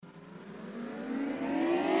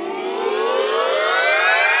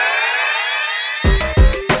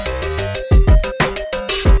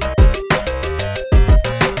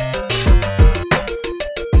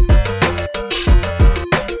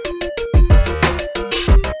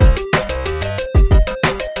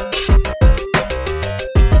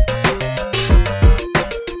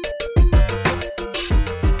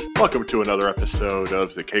welcome to another episode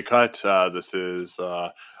of The K-Cut. This is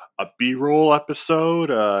a B-roll episode.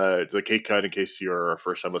 The K-Cut, in case you're a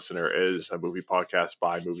first-time listener, is a movie podcast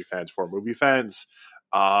by movie fans for movie fans.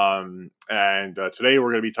 And today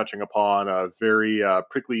we're going to be touching upon a very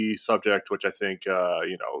prickly subject, which I think,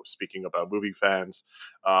 speaking about movie fans,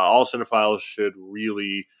 all cinephiles should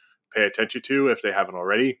really pay attention to if they haven't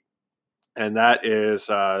already. And that is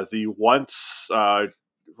the once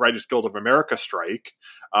Writers Guild of America strike,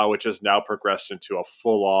 which has now progressed into a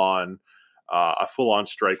full-on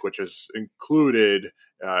strike, which has included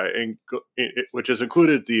the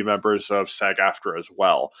members of SAG-AFTRA as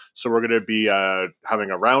well. So we're going to be having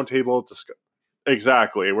a roundtable discussion.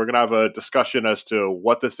 Exactly. We're going to have a discussion as to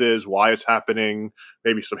what this is, why it's happening,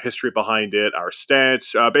 maybe some history behind it, our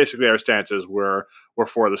stance. Basically, our stance is we're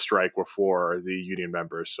for the strike, we're for the union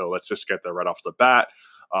members. So let's just get that right off the bat.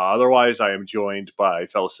 Otherwise, I am joined by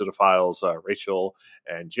fellow cinephiles Rachel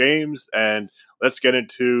and James, and let's get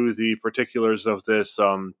into the particulars of this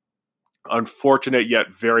unfortunate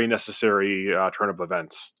yet very necessary turn of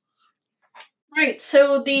events. Right,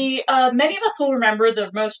 so the many of us will remember the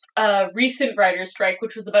most recent writer's strike,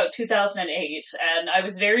 which was about 2008, and I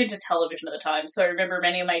was very into television at the time, so I remember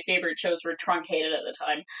many of my favorite shows were truncated at the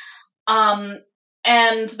time.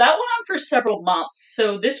 And that went on for several months,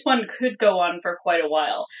 so this one could go on for quite a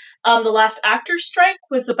while. The last actors' strike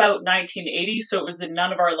was about 1980, so it was in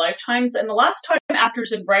none of our lifetimes, and the last time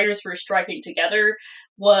actors and writers were striking together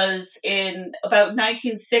was in about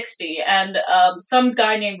 1960, and some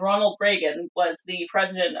guy named Ronald Reagan was the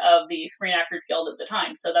president of the Screen Actors Guild at the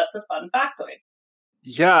time, so that's a fun factoid.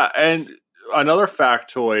 Yeah, and another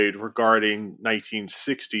factoid regarding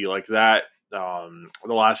 1960, like that,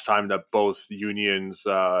 the last time that both unions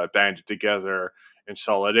banded together in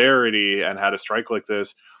solidarity and had a strike like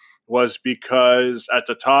this was because at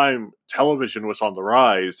the time television was on the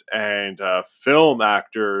rise, and film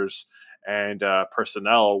actors and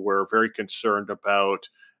personnel were very concerned about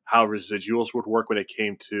how residuals would work when it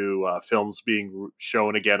came to films being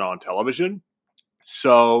shown again on television.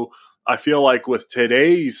 So I feel like with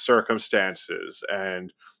today's circumstances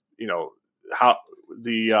and, how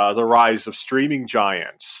the rise of streaming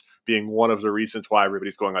giants being one of the reasons why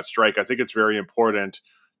everybody's going on strike, I think it's very important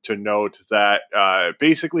to note that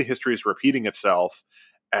basically history is repeating itself.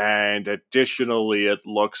 And additionally, it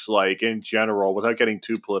looks like in general, without getting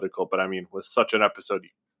too political, but I mean, with such an episode, you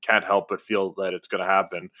can't help but feel that it's going to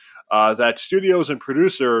happen, that studios and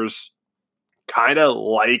producers kind of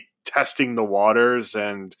like testing the waters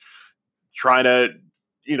and trying to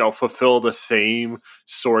fulfill the same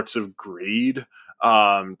sorts of greed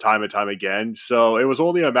time and time again. So it was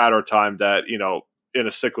only a matter of time that, in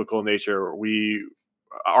a cyclical nature, we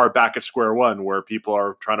are back at square one where people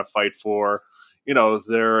are trying to fight for,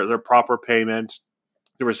 their proper payment,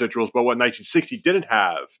 the residuals. But what 1960 didn't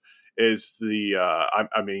have is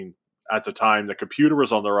at the time, the computer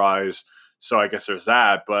was on the rise. So I guess there's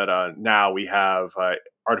that. But now we have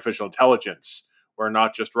artificial intelligence, where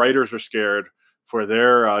not just writers are scared for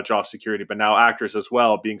their job security, but now actors as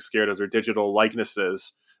well, being scared of their digital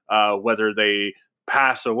likenesses, whether they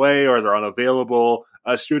pass away or they're unavailable.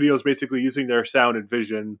 Studios basically using their sound and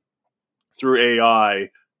vision through AI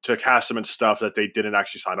to cast them in stuff that they didn't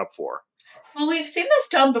actually sign up for. Well, we've seen this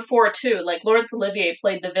done before, too. Like, Laurence Olivier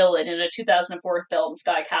played the villain in a 2004 film,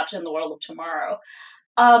 Sky Captain, The World of Tomorrow.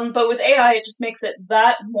 But with AI, it just makes it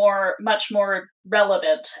much more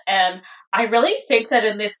relevant. And I really think that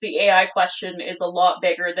in this, the AI question is a lot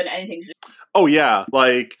bigger than anything. Oh, yeah.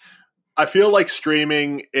 Like, I feel like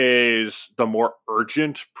streaming is the more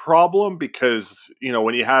urgent problem because,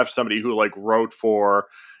 when you have somebody who wrote for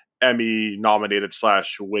Emmy nominated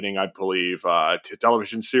 / winning, I believe,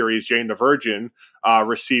 television series Jane the Virgin,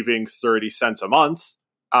 receiving 30 cents a month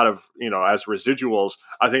out of, as residuals,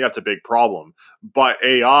 I think that's a big problem. But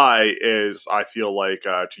AI is, I feel like,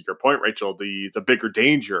 to your point, Rachel, the bigger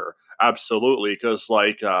danger. Absolutely. Because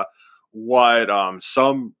what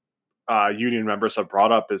some union members have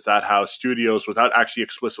brought up is that how studios, without actually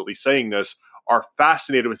explicitly saying this, are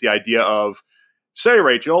fascinated with the idea of, say,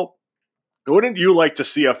 Rachel, wouldn't you like to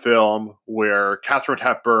see a film where Katharine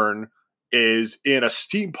Hepburn is in a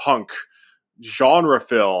steampunk genre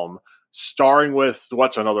film starring with,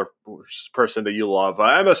 what's another person that you love?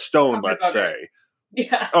 Emma Stone, Humphrey let's Bogart. say.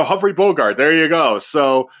 Yeah. Oh, Humphrey Bogart. There you go.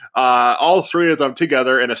 So all three of them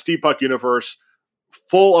together in a steampunk universe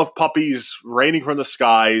full of puppies raining from the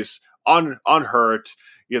skies, unhurt.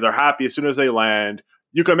 They're happy as soon as they land.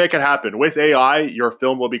 You can make it happen. With AI, your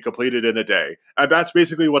film will be completed in a day. And that's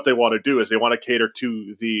basically what they want to do, is they want to cater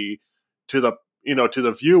to the to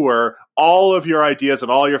the viewer all of your ideas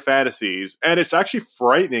and all your fantasies. And it's actually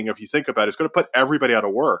frightening if you think about it. It's going to put everybody out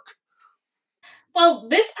of work. Well,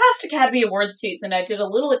 this past Academy Awards season, I did a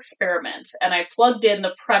little experiment and I plugged in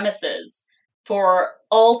the premises for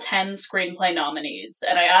all 10 screenplay nominees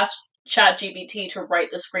and I asked ChatGPT to write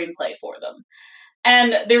the screenplay for them.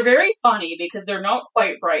 And they're very funny because they're not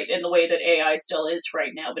quite right in the way that AI still is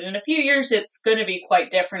right now. But in a few years, it's going to be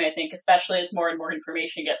quite different, I think, especially as more and more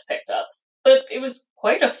information gets picked up. But it was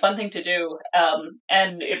quite a fun thing to do.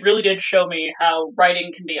 And it really did show me how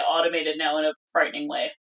writing can be automated now in a frightening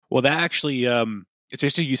way. Well, that actually, it's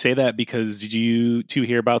interesting you say that because did you two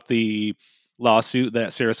hear about the lawsuit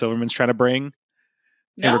that Sarah Silverman's trying to bring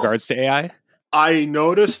in regards to AI? I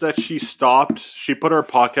noticed that she put her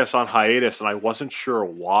podcast on hiatus, and I wasn't sure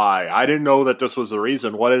why. I didn't know that this was the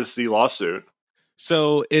reason. What is the lawsuit?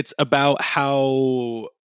 So it's about how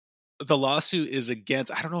the lawsuit is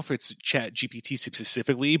against, I don't know if it's ChatGPT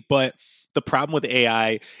specifically, but the problem with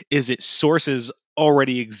AI is it sources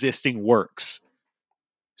already existing works.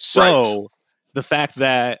 So the fact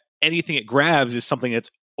that anything it grabs is something that's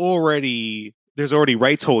there's already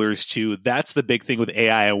rights holders to, that's the big thing with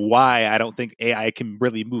AI and why I don't think AI can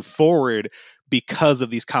really move forward because of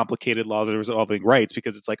these complicated laws resolving rights,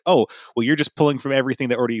 because it's like, oh, well, you're just pulling from everything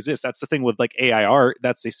that already exists. That's the thing with like AI art.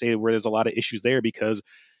 That's, they say, where there's a lot of issues there because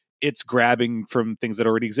it's grabbing from things that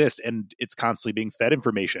already exist and it's constantly being fed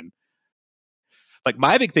information. Like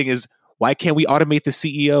my big thing is, why can't we automate the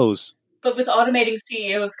CEOs? But with automating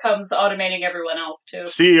CEOs comes automating everyone else, too.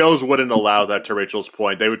 CEOs wouldn't allow that, to Rachel's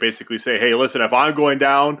point. They would basically say, hey, listen, if I'm going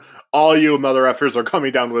down, all you mother effers are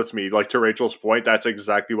coming down with me. Like, to Rachel's point, that's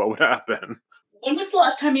exactly what would happen. When was the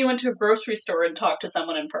last time you went to a grocery store and talked to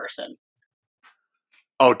someone in person?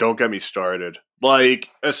 Oh, don't get me started.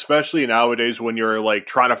 Like, especially nowadays when you're, like,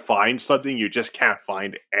 trying to find something, you just can't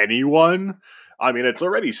find anyone. I mean, it's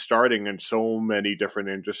already starting in so many different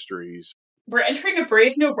industries. We're entering a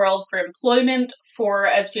brave new world for employment, for,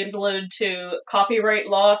 as James alluded to, copyright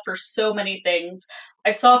law, for so many things.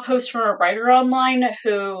 I saw a post from a writer online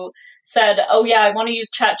who said, oh yeah, I want to use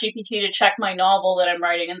ChatGPT to check my novel that I'm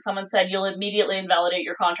writing, and someone said, you'll immediately invalidate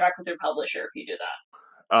your contract with your publisher if you do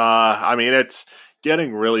that. I mean, it's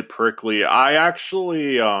getting really prickly. I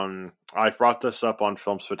actually, I've brought this up on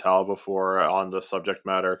Films Fatale before on the subject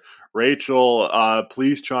matter. Rachel,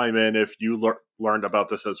 please chime in if you learned about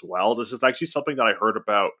this as well. This is actually something that I heard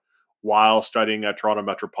about while studying at Toronto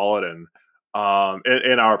Metropolitan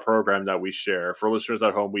in our program that we share. For listeners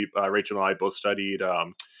at home, Rachel and I both studied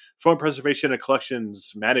film preservation and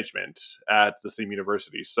collections management at the same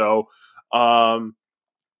university. So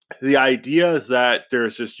the idea is that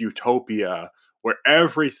there's this utopia where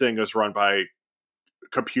everything is run by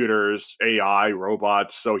computers, AI,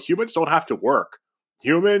 robots, so humans don't have to work.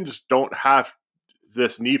 Humans don't have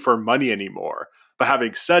this need for money anymore. But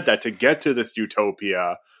having said that, to get to this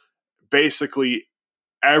utopia, basically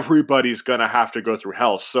everybody's going to have to go through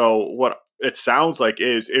hell. So what it sounds like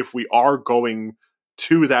is if we are going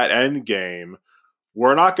to that end game,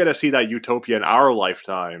 we're not going to see that utopia in our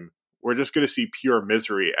lifetime. We're just going to see pure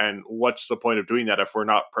misery. And what's the point of doing that if we're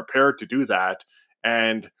not prepared to do that?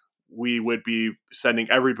 And we would be sending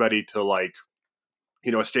everybody to, like,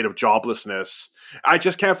 a state of joblessness. I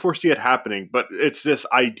just can't foresee it happening. But it's this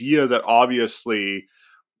idea that obviously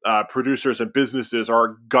producers and businesses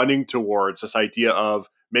are gunning towards, this idea of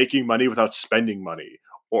making money without spending money.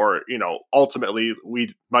 Or, ultimately,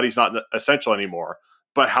 money's not essential anymore.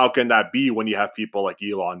 But how can that be when you have people like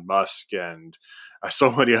Elon Musk and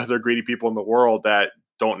so many other greedy people in the world that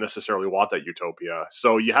don't necessarily want that utopia?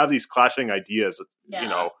 So you have these clashing ideas,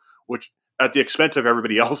 which at the expense of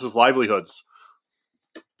everybody else's livelihoods.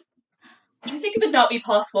 I think it would not be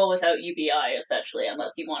possible without UBI, essentially,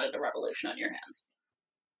 unless you wanted a revolution on your hands.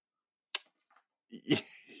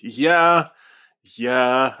 Yeah.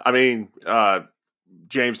 I mean,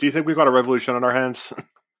 James, do you think we've got a revolution on our hands?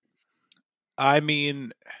 I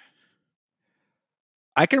mean,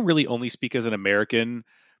 I can really only speak as an American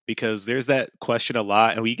because there's that question a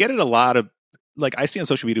lot, and we get it a lot of, like, I see on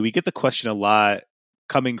social media, we get the question a lot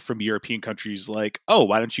coming from European countries like, oh,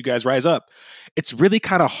 why don't you guys rise up? It's really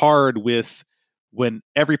kind of hard with when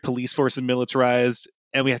every police force is militarized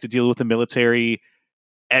and we have to deal with the military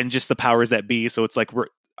and just the powers that be. So it's like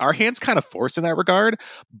our hands kind of forced in that regard.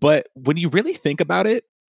 But when you really think about it,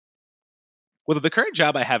 with the current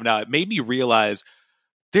job I have now, it made me realize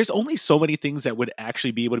there's only so many things that would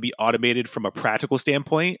actually be able to be automated from a practical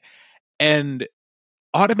standpoint. And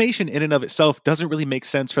automation in and of itself doesn't really make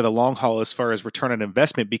sense for the long haul as far as return on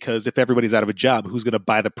investment, because if everybody's out of a job, who's going to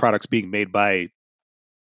buy the products being made by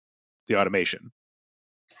the automation?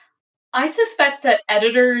 I suspect that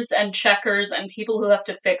editors and checkers and people who have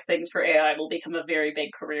to fix things for AI will become a very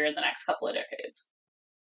big career in the next couple of decades.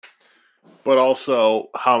 But also,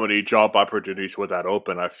 how many job opportunities would that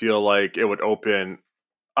open? I feel like it would open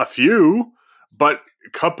a few, but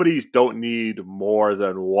companies don't need more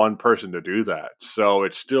than one person to do that. So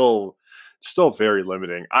it's still very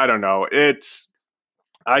limiting. I don't know.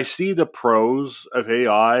 I see the pros of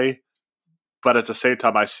AI, but at the same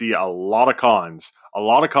time, I see a lot of cons.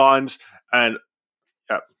 And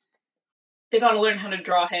yeah. They gotta learn how to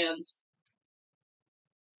draw hands.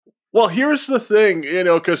 Well, here's the thing,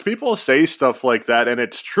 because people say stuff like that, and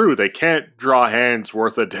it's true. They can't draw hands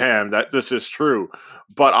worth a damn. That this is true.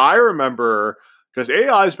 But I remember, because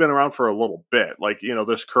AI has been around for a little bit, like,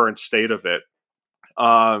 this current state of it.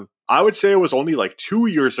 I would say it was only like 2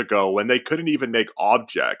 years ago when they couldn't even make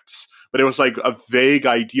objects, but it was like a vague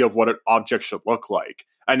idea of what an object should look like.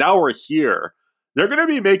 And now we're here. They're going to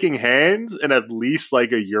be making hands in at least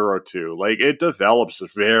like a year or two. Like, it develops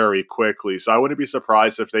very quickly. So I wouldn't be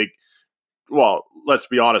surprised if well, let's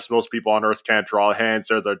be honest, most people on Earth can't draw hands.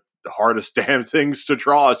 They're the hardest damn things to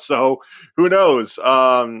draw. So who knows?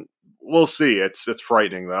 We'll see. It's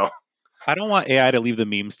frightening though. I don't want AI to leave the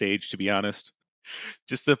meme stage, to be honest.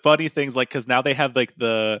 Just the funny things, like, because now they have like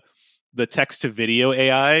the text to video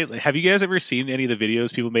AI. Have you guys ever seen any of the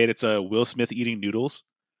videos people made? It's a Will Smith eating noodles.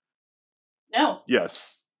 No.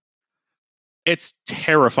 Yes. It's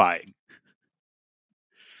terrifying.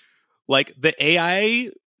 Like, the AI,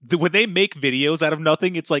 when they make videos out of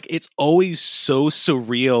nothing, it's like, it's always so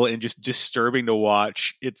surreal and just disturbing to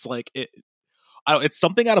watch. It's like, it's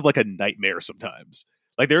something out of like a nightmare sometimes.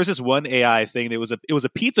 Like, there's this one AI thing. It was a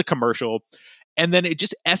pizza commercial, and then it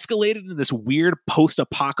just escalated into this weird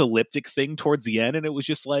post-apocalyptic thing towards the end, and it was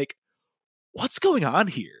just like, what's going on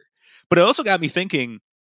here? But it also got me thinking,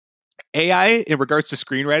 AI in regards to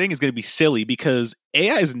screenwriting is going to be silly, because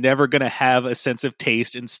AI is never going to have a sense of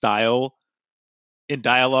taste and style in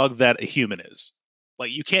dialogue that a human is.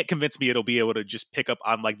 Like, you can't convince me it'll be able to just pick up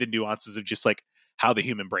on like the nuances of just like how the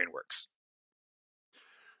human brain works.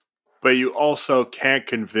 But you also can't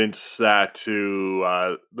convince that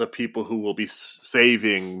to the people who will be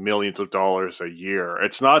saving millions of dollars a year.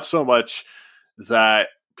 It's not so much that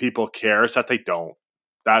people care, it's that they don't.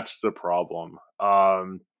 That's the problem.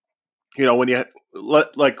 When you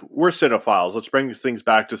like, we're cinephiles. Let's bring things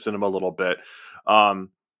back to cinema a little bit.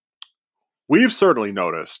 We've certainly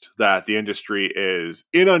noticed that the industry is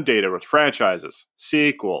inundated with franchises,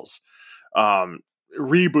 sequels,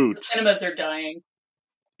 reboots. The cinemas are dying.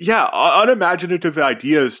 Yeah, unimaginative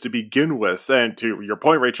ideas to begin with. And to your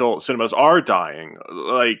point, Rachel, cinemas are dying.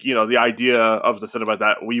 Like, the idea of the cinema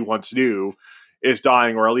that we once knew is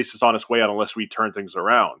dying, or at least it's on its way out unless we turn things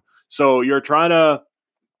around. So you're trying to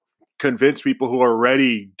convince people who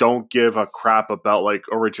already don't give a crap about like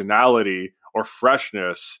originality or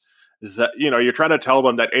freshness that, you're trying to tell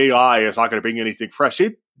them that AI is not going to bring anything fresh.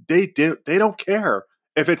 They don't care.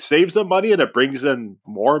 If it saves them money and it brings in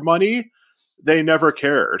more money, they never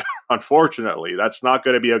cared. Unfortunately, that's not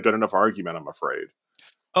going to be a good enough argument, I'm afraid.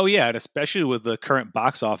 Oh yeah, and especially with the current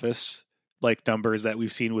box office like numbers that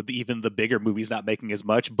we've seen, with even the bigger movies not making as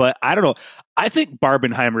much. But I don't know. I think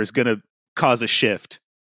Barbenheimer is going to cause a shift,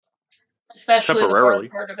 especially the Barb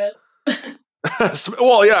part of it.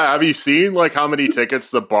 Well, yeah. Have you seen like how many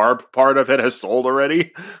tickets the Barb part of it has sold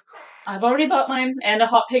already? I've already bought mine and a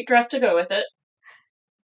hot pink dress to go with it.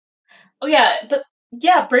 Oh yeah, but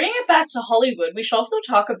yeah, bringing it back to Hollywood, we should also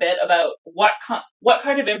talk a bit about what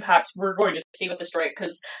kind of impacts we're going to see with the strike,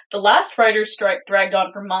 because the last writer's strike dragged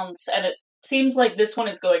on for months, and it seems like this one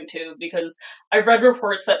is going to, because I've read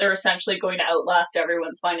reports that they're essentially going to outlast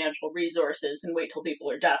everyone's financial resources and wait till people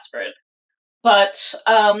are desperate. But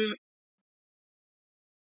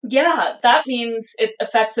yeah, that means it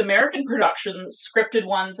affects American productions, scripted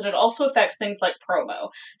ones, and it also affects things like promo.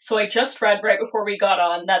 So I just read right before we got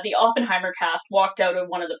on that the Oppenheimer cast walked out of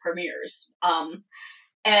one of the premieres.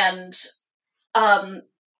 And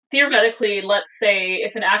theoretically, let's say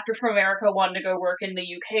if an actor from America wanted to go work in the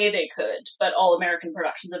UK, they could, but all American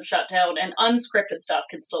productions have shut down, and unscripted stuff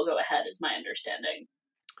can still go ahead, is my understanding.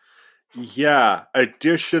 Yeah,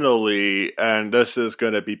 additionally, and this is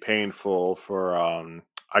going to be painful for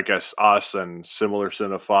I guess us and similar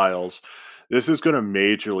cinephiles, this is going to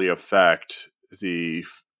majorly affect the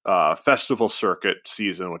festival circuit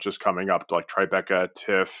season, which is coming up, like Tribeca,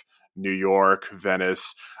 TIFF, New York,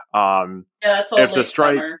 Venice. Yeah, that's all if late the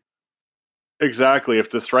strike, summer. Exactly.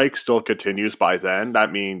 If the strike still continues by then,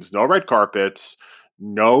 that means no red carpets,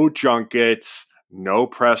 no junkets, no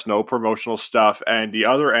press, no promotional stuff. And the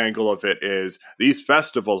other angle of it is these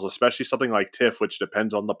festivals, especially something like TIFF, which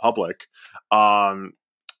depends on the public,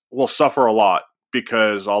 will suffer a lot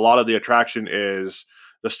because a lot of the attraction is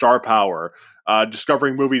the star power,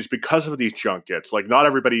 discovering movies because of these junkets. Like, not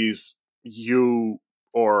everybody's you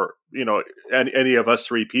or, any of us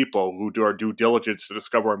three people who do our due diligence to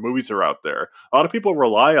discover what movies are out there. A lot of people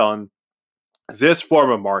rely on this form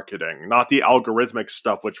of marketing, not the algorithmic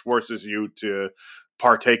stuff, which forces you to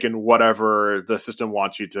partake in whatever the system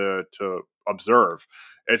wants you to observe.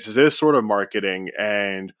 It's this sort of marketing,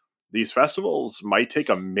 and these festivals might take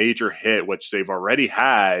a major hit, which they've already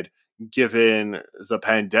had, given the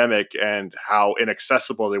pandemic and how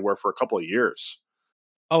inaccessible they were for a couple of years.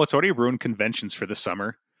 Oh, it's already ruined conventions for the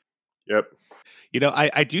summer. Yep.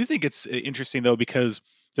 I do think it's interesting, though, because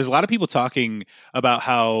there's a lot of people talking about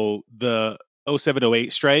how the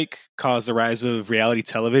 07-08 strike caused the rise of reality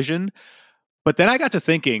television. But then I got to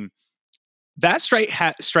thinking, that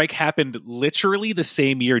strike happened literally the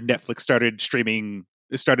same year Netflix started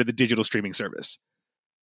the digital streaming service.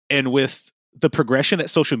 And with the progression that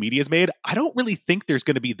social media has made, I don't really think there's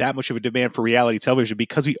going to be that much of a demand for reality television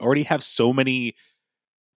because we already have so many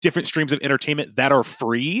different streams of entertainment that are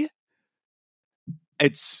free.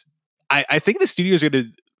 I think the studios are going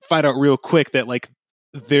to find out real quick that like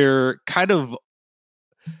their kind of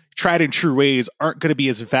tried and true ways aren't going to be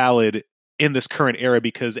as valid in this current era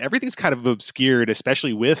because everything's kind of obscured,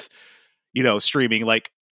 especially with, streaming.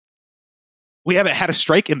 Like, we haven't had a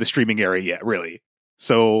strike in the streaming era yet, really.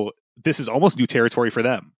 So this is almost new territory for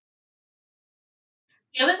them.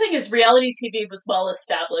 The other thing is reality TV was well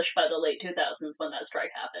established by the late 2000s when that strike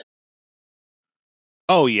happened.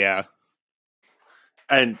 Oh, yeah.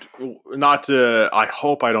 And I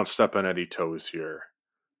hope I don't step on any toes here.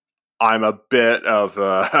 I'm a bit of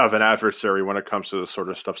an adversary when it comes to this sort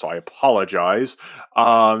of stuff, so I apologize.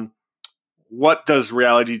 What does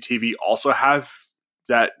reality TV also have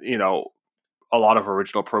that, a lot of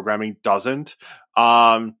original programming doesn't?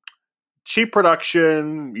 Cheap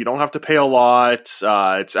production, you don't have to pay a lot,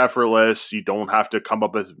 it's effortless, you don't have to come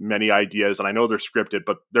up with many ideas, and I know they're scripted,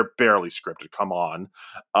 but they're barely scripted, come on.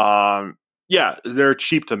 Yeah, they're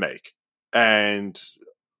cheap to make, and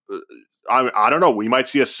I don't know, we might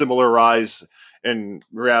see a similar rise in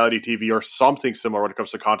reality TV or something similar when it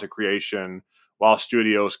comes to content creation while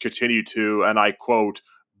studios continue to, and I quote,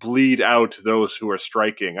 bleed out those who are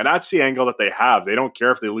striking. And that's the angle that they have. They don't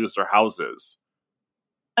care if they lose their houses.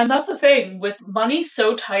 And that's the thing, with money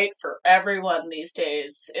so tight for everyone these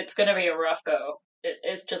days, it's going to be a rough go.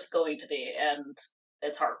 It's just going to be, and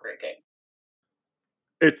it's heartbreaking.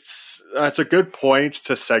 That's a good point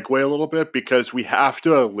to segue a little bit because we have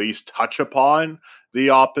to at least touch upon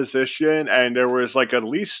the opposition, and there was like at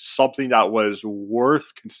least something that was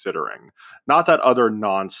worth considering. Not that other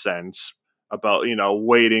nonsense about,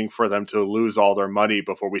 waiting for them to lose all their money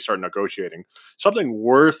before we start negotiating. Something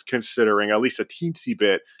worth considering, at least a teensy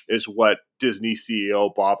bit, is what Disney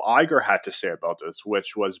CEO Bob Iger had to say about this,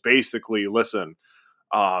 which was basically, listen,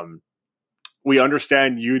 we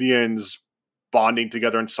understand unions bonding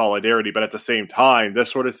together in solidarity, but at the same time, this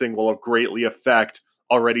sort of thing will greatly affect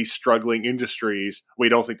already struggling industries. We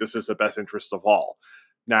don't think this is the best interest of all.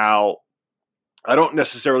 Now, I don't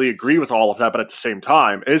necessarily agree with all of that, but at the same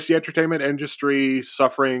time, is the entertainment industry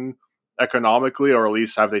suffering economically, or at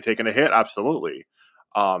least have they taken a hit? Absolutely.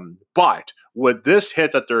 But with this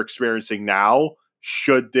hit that they're experiencing now,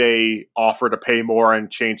 should they offer to pay more and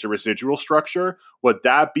change the residual structure? Would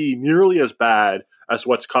that be nearly as bad as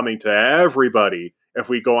what's coming to everybody if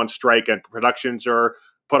we go on strike and productions are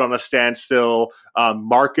put on a standstill?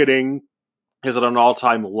 Marketing is at an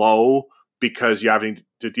all-time low because you're having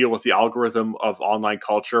to deal with the algorithm of online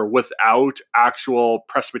culture without actual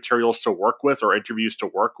press materials to work with or interviews to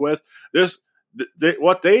work with.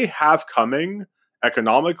 What they have coming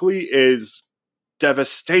economically is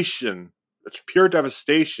devastation. It's pure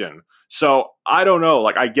devastation. So I don't know.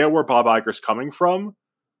 Like, I get where Bob Iger's coming from,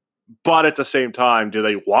 but at the same time, do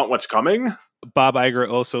they want what's coming? Bob Iger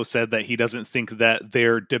also said that he doesn't think that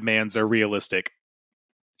their demands are realistic,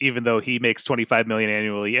 even though he makes $25 million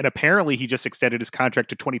annually. And apparently he just extended his contract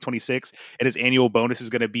to 2026, and his annual bonus is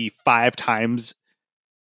going to be 5 times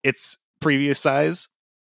its previous size.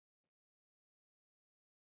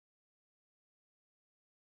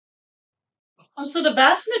 So the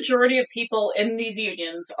vast majority of people in these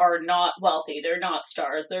unions are not wealthy. They're not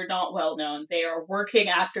stars. They're not well known. They are working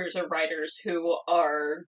actors or writers who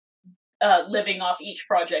are living off each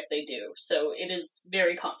project they do. So it is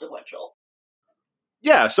very consequential.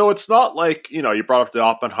 Yeah, so it's not like, you brought up the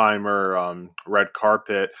Oppenheimer red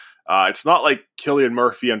carpet. It's not like Cillian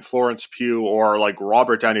Murphy and Florence Pugh or like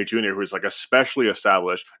Robert Downey Jr., who's like especially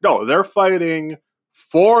established. No, they're fighting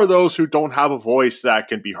for those who don't have a voice that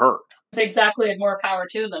can be heard. Exactly, and more power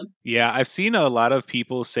to them. Yeah, I've seen a lot of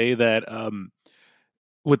people say that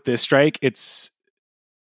with this strike,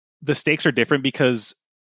 the stakes are different because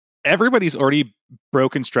everybody's already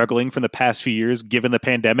broken struggling from the past few years given the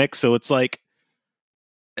pandemic. So it's like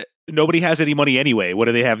nobody has any money anyway. What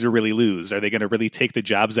do they have to really lose? Are they going to really take the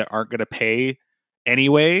jobs that aren't going to pay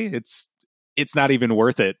anyway? It's not even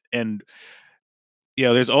worth it. And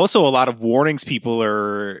there's also a lot of warnings people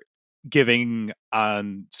are giving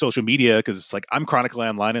on social media because it's like I'm chronically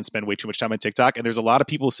online and spend way too much time on TikTok, and there's a lot of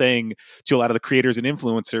people saying to a lot of the creators and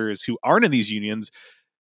influencers who aren't in these unions,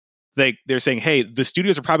 they're saying, hey, the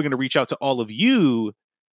studios are probably going to reach out to all of you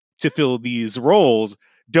to fill these roles.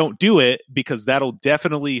 Don't do it because that'll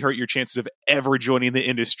definitely hurt your chances of ever joining the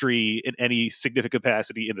industry in any significant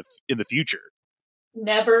capacity in the future.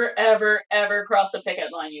 Never, ever, ever cross the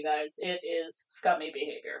picket line, you guys. It is scummy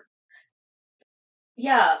behavior.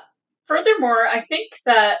 Yeah. Furthermore, I think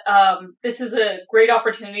that this is a great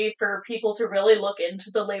opportunity for people to really look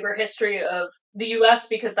into the labor history of the US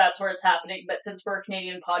because that's where it's happening. But since we're a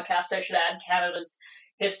Canadian podcast, I should add Canada's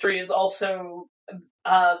history is also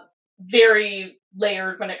very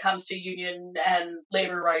layered when it comes to union and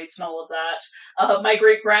labor rights and all of that. My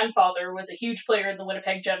great-grandfather was a huge player in the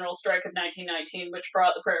Winnipeg General Strike of 1919, which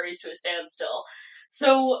brought the prairies to a standstill.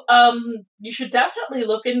 So you should definitely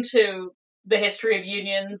look into the history of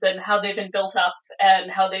unions and how they've been built up and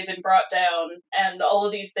how they've been brought down and all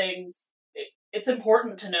of these things. It's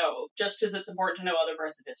important to know, just as it's important to know other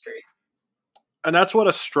parts of history. And that's what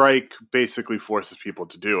a strike basically forces people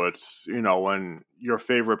to do. It's, when your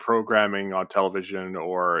favorite programming on television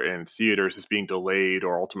or in theaters is being delayed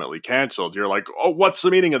or ultimately canceled, you're like, oh, what's the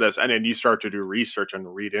meaning of this? And then you start to do research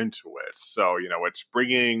and read into it. So, it's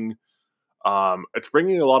bringing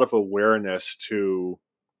a lot of awareness to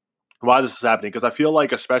why this is happening. Because I feel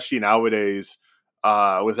like, especially nowadays,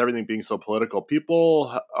 with everything being so political,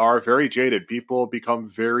 people are very jaded. People become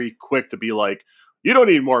very quick to be like, you don't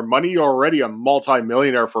need more money. You're already a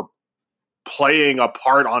multimillionaire for playing a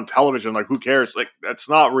part on television. Like, who cares? Like, that's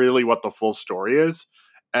not really what the full story is.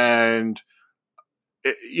 And,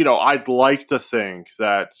 I'd like to think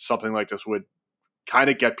that something like this would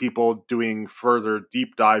kind of get people doing further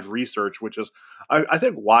deep dive research, which is, I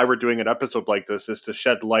think, why we're doing an episode like this, is to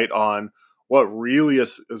shed light on what really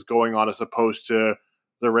is going on, as opposed to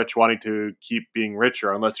the rich wanting to keep being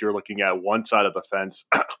richer, unless you're looking at one side of the fence.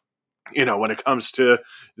 When it comes to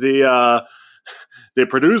the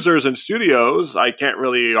producers and studios, I can't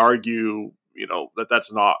really argue, that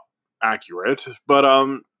that's not accurate. But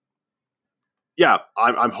yeah,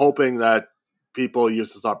 I'm hoping that people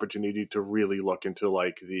use this opportunity to really look into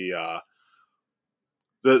like the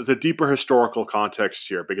deeper historical context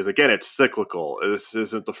here, because again, it's cyclical. This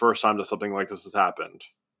isn't the first time that something like this has happened.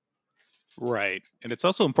 Right. And it's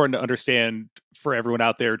also important to understand for everyone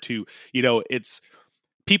out there to, it's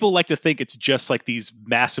people like to think it's just like these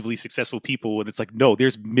massively successful people. And it's like, no,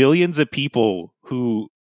 there's millions of people who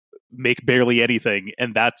make barely anything.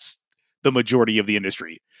 And that's the majority of the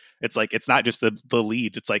industry. It's like, it's not just the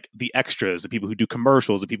leads. It's like the extras, the people who do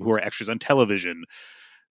commercials, the people who are extras on television.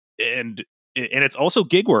 And it's also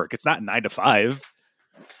gig work. It's not 9 to 5.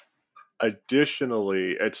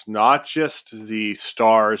 Additionally, it's not just the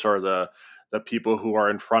stars or the people who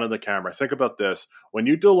are in front of the camera. Think about this. When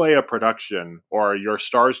you delay a production or your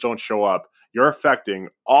stars don't show up, you're affecting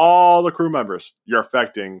all the crew members. You're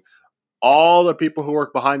affecting all the people who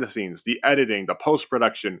work behind the scenes, the editing, the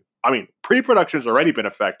post-production. I mean, pre-production's already been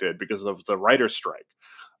affected because of the writer's strike.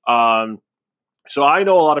 So I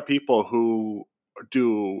know a lot of people who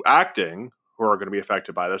do acting who are going to be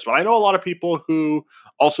affected by this, but I know a lot of people who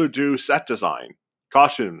also do set design,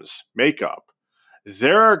 costumes, makeup.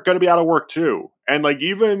 They're going to be out of work too. And like,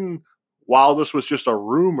 even while this was just a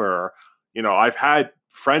rumor, I've had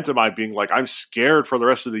friends of mine being like, I'm scared for the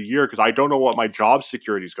rest of the year because I don't know what my job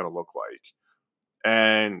security is going to look like.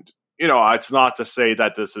 And, it's not to say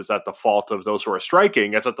that this is at the fault of those who are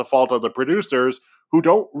striking. It's at the fault of the producers who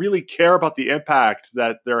don't really care about the impact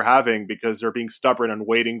that they're having because they're being stubborn and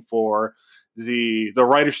waiting for the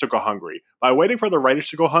writers to go hungry. By waiting for the writers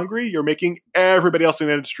to go hungry, you're making everybody else in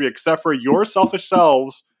the industry, except for your selfish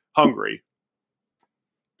selves, hungry.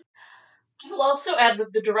 I'll also add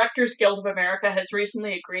that the Directors Guild of America has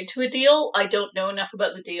recently agreed to a deal. I don't know enough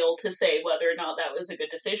about the deal to say whether or not that was a good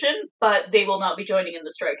decision, but they will not be joining in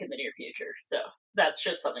the strike in the near future. So that's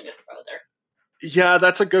just something to throw out there. Yeah,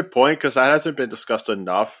 that's a good point because that hasn't been discussed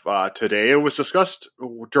enough today. It was discussed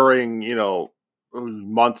during,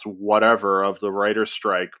 month whatever of the writer's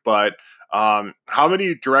strike, but how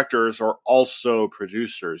many directors are also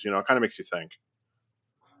producers? It kind of makes you think.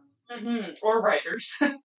 Or writers.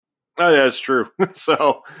 Oh, yeah, it's true.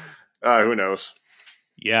 So, who knows?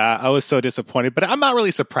 Yeah, I was so disappointed, but I'm not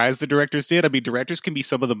really surprised the directors did. I mean, directors can be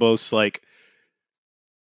some of the most like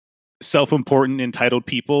self-important, entitled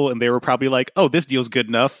people, and they were probably like, "Oh, this deal's good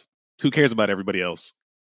enough. Who cares about everybody else?"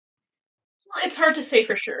 Well, it's hard to say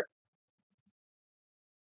for sure.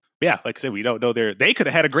 Yeah, like I said, we don't know. They could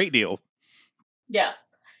have had a great deal. Yeah,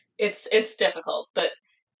 it's difficult, but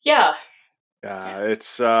yeah.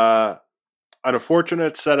 It's an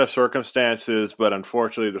unfortunate set of circumstances, but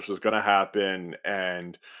unfortunately, this was going to happen,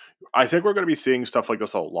 and I think we're going to be seeing stuff like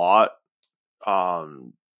this a lot.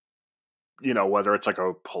 Um, whether it's like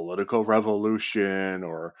a political revolution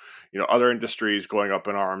or, other industries going up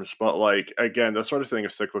in arms. But like, again, this sort of thing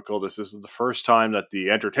is cyclical. This isn't the first time that the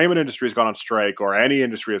entertainment industry has gone on strike or any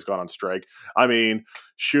industry has gone on strike. I mean,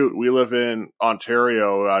 shoot, we live in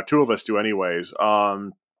Ontario, two of us do anyways,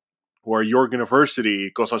 where York University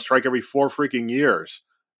goes on strike every 4 freaking years.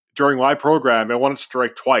 During my program, it went on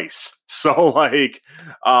strike twice. So like,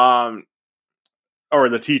 or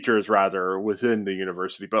the teachers rather within the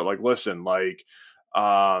university. But like, listen, like,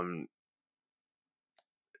 um,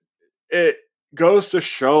 it goes to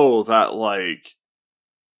show that like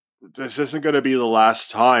this isn't going to be the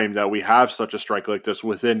last time that we have such a strike like this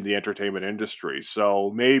within the entertainment industry.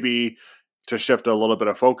 So maybe to shift a little bit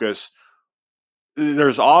of focus,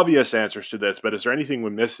 there's obvious answers to this, but is there anything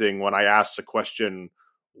we're missing when I ask the question,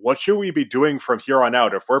 what should we be doing from here on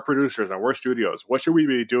out? If we're producers and we're studios, what should we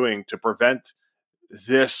be doing to prevent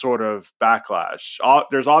this sort of backlash?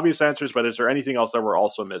 There's obvious answers, but is there anything else that we're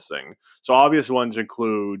also missing? So obvious ones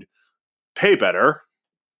include pay better,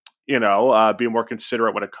 be more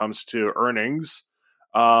considerate when it comes to earnings,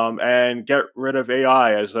 and get rid of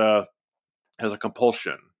AI as a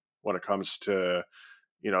compulsion when it comes to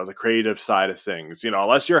the creative side of things.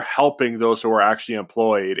 Unless you're helping those who are actually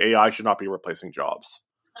employed, AI should not be replacing jobs.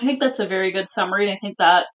 I think that's a very good summary, and I think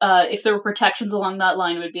that if there were protections along that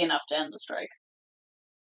line, it would be enough to end the strike.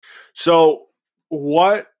 So,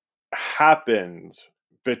 what happened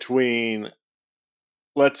between,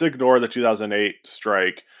 let's ignore the 2008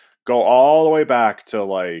 strike, go all the way back to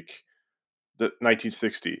like the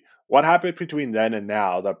 1960? What happened between then and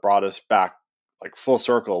now that brought us back like full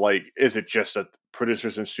circle? Like, is it just that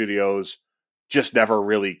producers and studios just never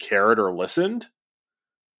really cared or listened?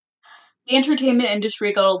 The entertainment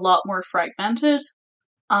industry got a lot more fragmented.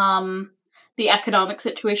 Um, the economic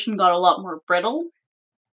situation got a lot more brittle.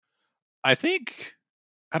 I think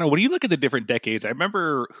I don't know. When you look at the different decades, I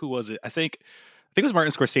remember who was it? I think it was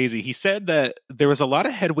Martin Scorsese. He said that there was a lot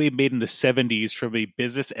of headway made in the 70s from a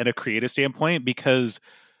business and a creative standpoint because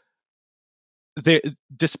there,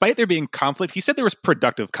 despite there being conflict, he said there was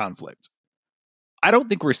productive conflict. I don't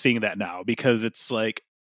think we're seeing that now because it's like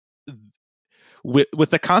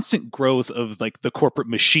with the constant growth of like the corporate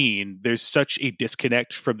machine, there's such a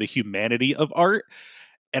disconnect from the humanity of art.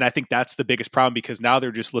 And I think that's the biggest problem because now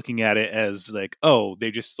they're just looking at it as like, oh,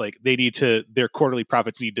 they just like their quarterly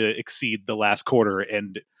profits need to exceed the last quarter,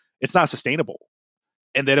 and it's not sustainable.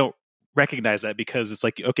 And they don't recognize that because it's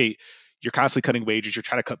like, okay, you're constantly cutting wages, you're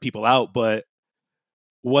trying to cut people out, but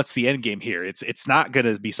what's the end game here? It's not going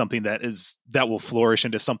to be something that will flourish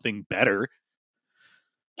into something better.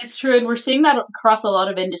 It's true, and we're seeing that across a lot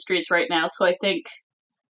of industries right now. So I think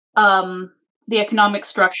um, the economic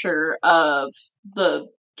structure of the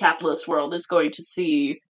capitalist world is going to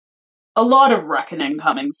see a lot of reckoning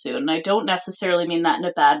coming soon. And I don't necessarily mean that in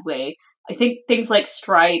a bad way. I think things like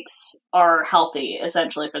strikes are healthy,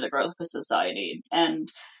 essentially, for the growth of society. And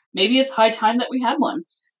maybe it's high time that we had one.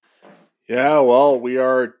 Yeah, well,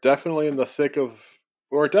 we're definitely in the thick of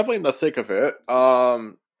it.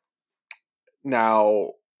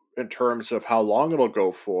 Now, in terms of how long it'll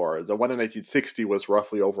go for, the one in 1960 was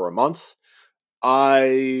roughly over a month.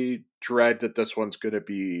 I dread that this one's going to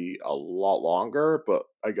be a lot longer, but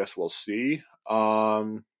I guess we'll see.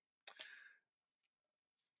 Are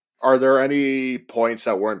there any points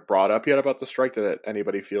that weren't brought up yet about the strike that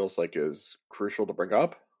anybody feels like is crucial to bring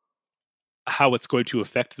up? How it's going to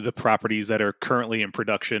affect the properties that are currently in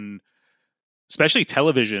production, especially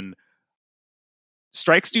television.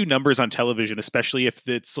 Strikes do numbers on television, especially if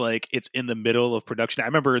it's like it's in the middle of production. I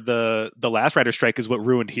remember the last writer strike is what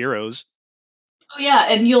ruined Heroes. Oh yeah,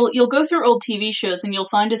 and you'll go through old TV shows and you'll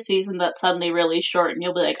find a season that's suddenly really short, and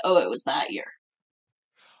you'll be like, "Oh, it was that year."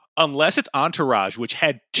 Unless it's Entourage, which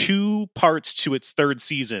had 2 parts to its third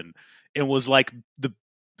season, and was like the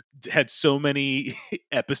had so many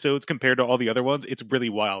episodes compared to all the other ones. It's really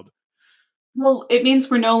wild. Well, it means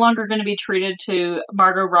we're no longer going to be treated to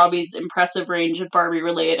Margot Robbie's impressive range of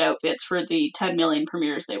Barbie-related outfits for the 10 million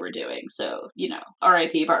premieres they were doing. So,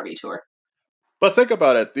 R.I.P. Barbie tour. But think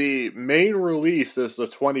about it. The main release is the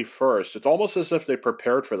 21st. It's almost as if they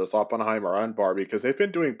prepared for this, Oppenheimer and Barbie, because they've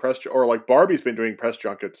been doing or like Barbie's been doing press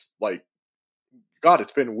junkets, like, God,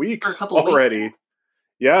 it's been For a weeks couple of already. weeks.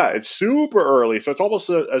 Yeah, it's super early. So it's almost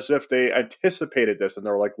as if they anticipated this and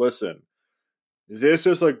they were like, listen, this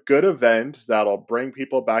is a good event that'll bring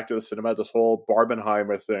people back to the cinema, this whole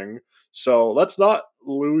Barbenheimer thing. So let's not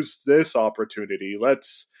lose this opportunity.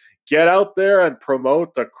 Let's get out there and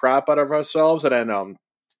promote the crap out of ourselves. And then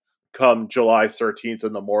come July 13th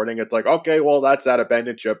in the morning, it's like, okay, well, that's that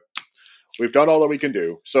abandoned ship. We've done all that we can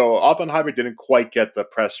do. So Oppenheimer didn't quite get the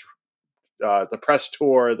press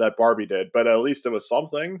tour that Barbie did, but at least it was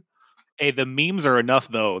something. Hey, the memes are enough,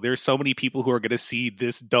 though. There's so many people who are going to see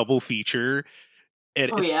this double feature. And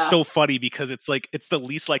it's so funny because it's like, it's the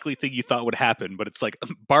least likely thing you thought would happen, but it's like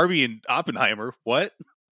Barbie and Oppenheimer. What?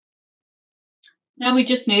 Now we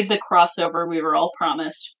just need the crossover we were all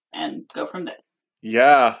promised and go from there.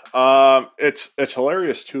 Yeah, it's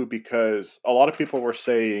hilarious too because a lot of people were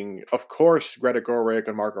saying, of course, Greta Gerwig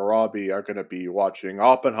and Margot Robbie are going to be watching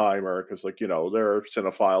Oppenheimer because, like, they're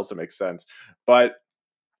cinephiles. It makes sense. But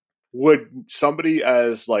would somebody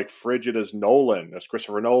as like frigid as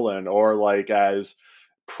Christopher Nolan, or like as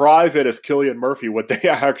private as Cillian Murphy, would they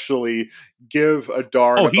actually give a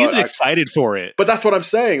darn? Oh, he's excited for it. But that's what I'm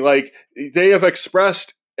saying. Like, they have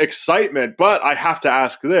expressed excitement, but I have to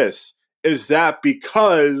ask this. Is that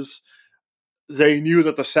because they knew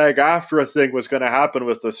that the SAG-AFTRA thing was going to happen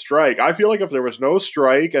with the strike? I feel like if there was no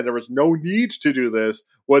strike and there was no need to do this,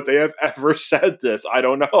 would they have ever said this? I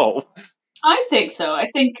don't know. I think so. I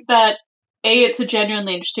think that A, it's a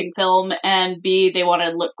genuinely interesting film, and B, they want to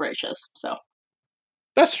look gracious. So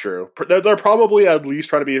that's true. They're probably at least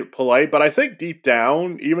trying to be polite, but I think deep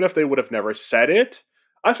down, even if they would have never said it,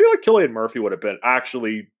 I feel like Cillian Murphy would have been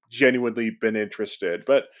actually genuinely been interested.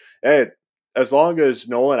 But hey, as long as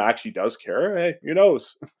Nolan actually does care, hey, who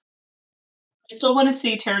knows? I still want to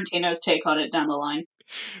see Tarantino's take on it down the line.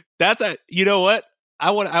 You know what?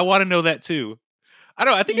 I want to know that too. I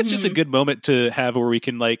don't know. I think it's just a good moment to have where we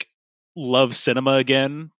can like love cinema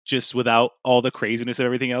again, just without all the craziness of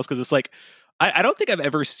everything else. Because it's like, I don't think I've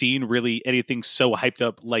ever seen really anything so hyped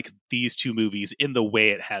up like these two movies in the way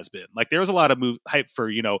it has been. Like, there was a lot of hype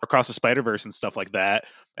for, Across the Spider-Verse and stuff like that,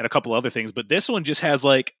 and a couple other things. But this one just has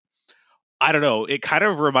like, I don't know. It kind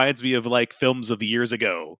of reminds me of like films of years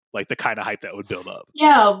ago, like the kind of hype that would build up.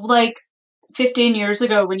 Yeah, like 15 years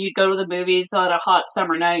ago when you'd go to the movies on a hot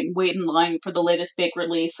summer night and wait in line for the latest big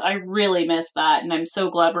release. I really miss that, and I'm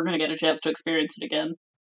so glad we're going to get a chance to experience it again.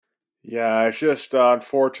 Yeah, it's just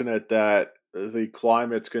unfortunate that the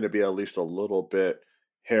climate's going to be at least a little bit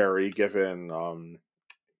hairy given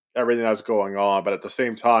everything that's going on. But at the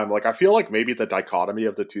same time, like, I feel like maybe the dichotomy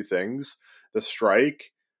of the two things, the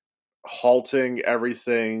strike halting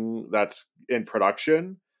everything that's in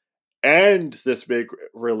production and this big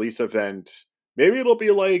release event, maybe it'll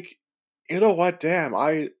be like, you know what, damn,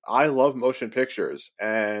 I love motion pictures,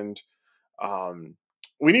 and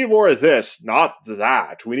we need more of this, not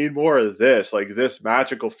that. We need more of this, like this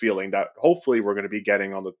magical feeling that hopefully we're going to be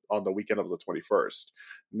getting on the weekend of the 21st.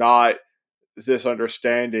 Not this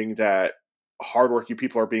understanding that hardworking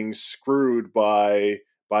people are being screwed by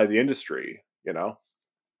the industry, I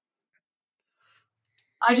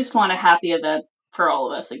just want a happy event for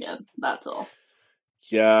all of us again. That's all.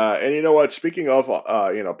 Yeah, and you know what? Speaking of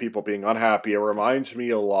people being unhappy, it reminds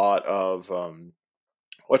me a lot of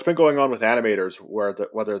what's been going on with animators,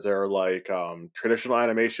 whether they're like traditional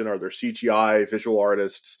animation or they're CGI visual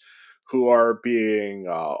artists who are being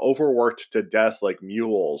overworked to death like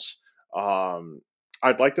mules.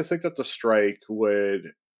 I'd like to think that the strike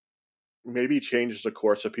would maybe change the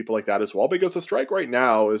course of people like that as well, because the strike right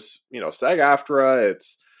now is, SAG-AFTRA,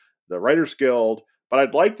 it's the Writers Guild, but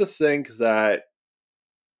I'd like to think that,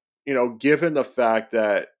 given the fact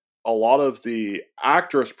that a lot of the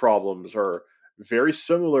actors' problems are very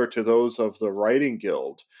similar to those of the Writing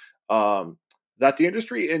Guild, that the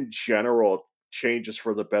industry in general changes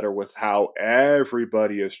for the better with how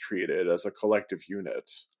everybody is treated as a collective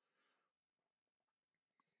unit.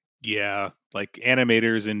 Yeah, like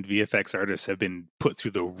animators and VFX artists have been put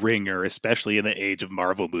through the ringer, especially in the age of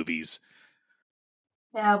Marvel movies.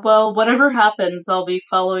 Yeah, well, whatever happens, I'll be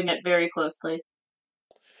following it very closely.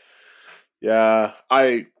 Yeah,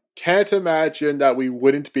 I can't imagine that we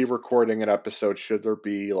wouldn't be recording an episode should there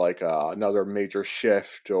be like another major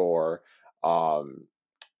shift or a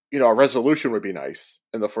resolution would be nice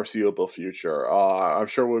in the foreseeable future. I'm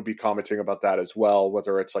sure we'll be commenting about that as well,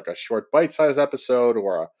 whether it's like a short bite-sized episode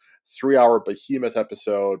or a 3-hour behemoth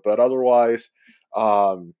episode. But otherwise,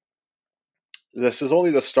 this is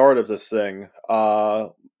only the start of this thing.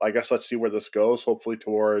 I guess let's see where this goes, hopefully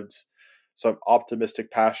towards some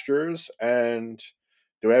optimistic pastures. And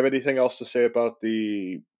do we have anything else to say about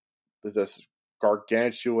this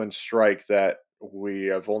gargantuan strike that we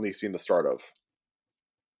have only seen the start of?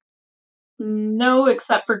 No,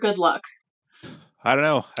 except for good luck. I don't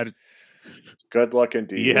know. Good luck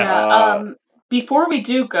indeed. Yeah. Before we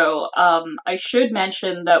do go, I should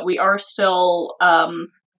mention that we are still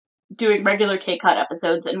doing regular K-Cut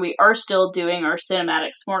episodes, and we are still doing our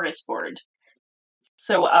cinematic smorgasbord.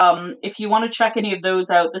 So if you want to check any of those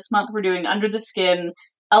out, this month we're doing Under the Skin,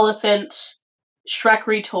 Elephant, Shrek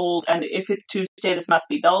Retold, and If It's Tuesday, This Must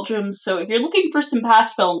Be Belgium. So if you're looking for some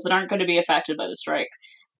past films that aren't going to be affected by the strike,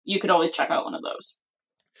 you could always check out one of those.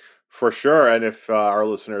 For sure. And if our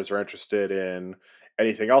listeners are interested in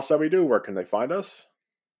anything else that we do, where can they find us?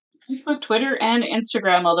 Facebook, Twitter, and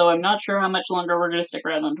Instagram, although I'm not sure how much longer we're going to stick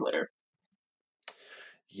around on Twitter.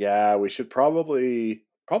 Yeah, we should probably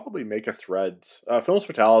make a Threads. Films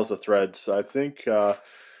Fatale is a Threads. I think,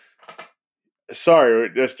 sorry,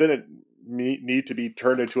 this didn't need to be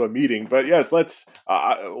turned into a meeting, but yes, let's,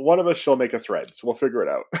 one of us shall make a Threads. We'll figure it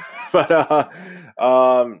out.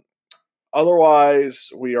 But otherwise,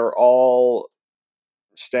 we are all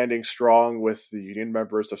standing strong with the union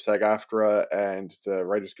members of SAG-AFTRA and the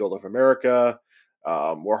Writers Guild of America.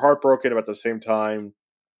 We're heartbroken, but at the same time,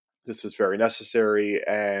 this is very necessary.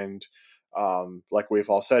 And like we've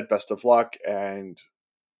all said, best of luck. And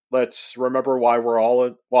let's remember why we're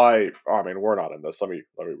not in this. Let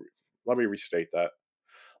me restate that.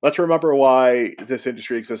 Let's remember why this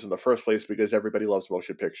industry exists in the first place, because everybody loves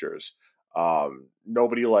motion pictures.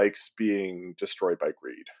 Nobody likes being destroyed by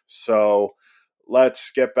greed. So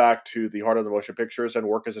let's get back to the heart of the motion pictures and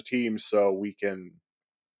work as a team so we can,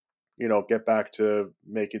 get back to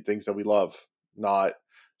making things that we love, not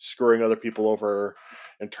screwing other people over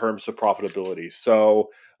in terms of profitability. So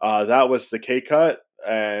that was the K-Cut,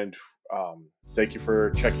 and thank you for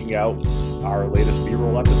checking out our latest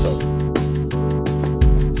B-roll episode.